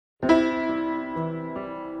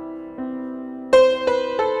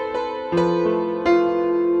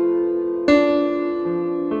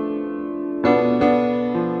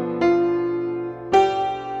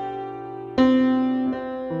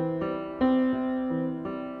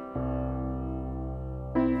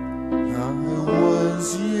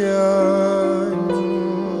was young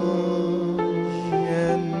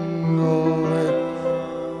and led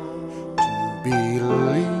to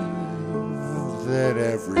believe that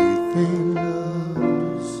everything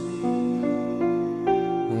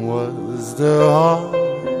was the heart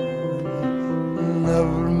of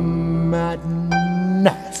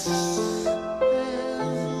madness.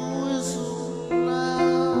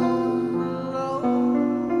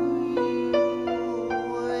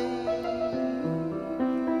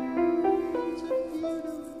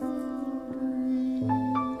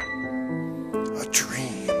 A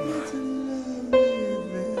dream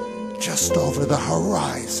just over the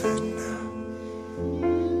horizon.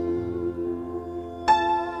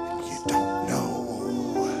 You don't know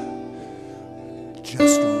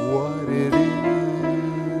just what it is.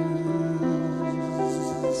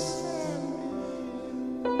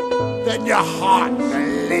 Then your heart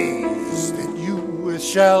believes that you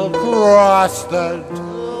shall cross the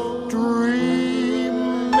dream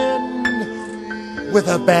with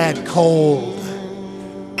a bad cold.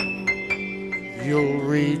 You'll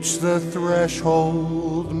reach the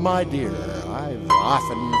threshold, my dear. I've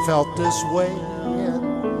often felt this way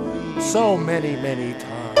so many, many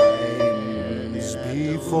times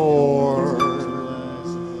before.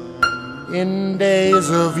 In days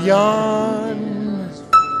of yon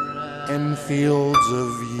and fields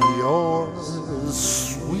of yours,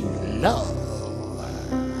 sweet love.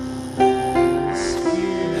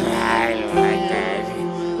 I like that.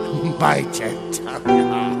 Bite your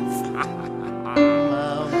tongue off.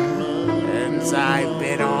 Since I've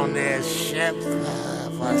been on this ship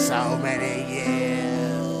for so many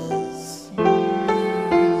years.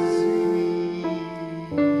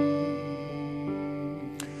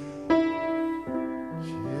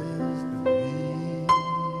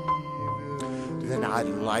 Then I'd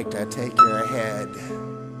like to take your head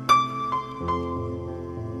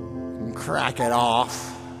and crack it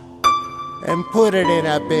off and put it in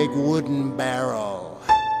a big wooden barrel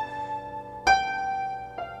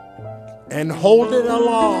and hold it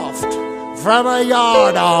aloft from a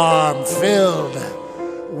yardarm filled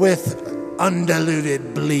with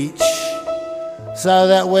undiluted bleach, so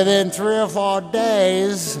that within 3 or 4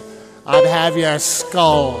 days I'd have your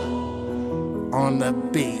skull on the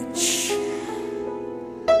beach,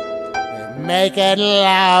 and making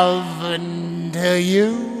love to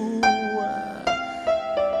you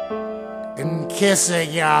and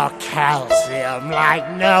kissing your calcium like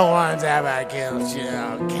no one's ever kissed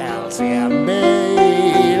your calcium before.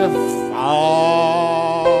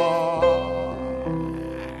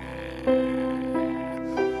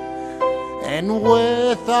 And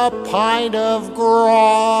with a pint of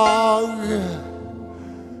grog,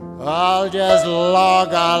 I'll just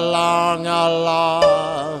log along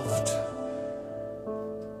aloft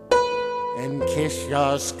and kiss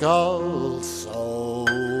your skull so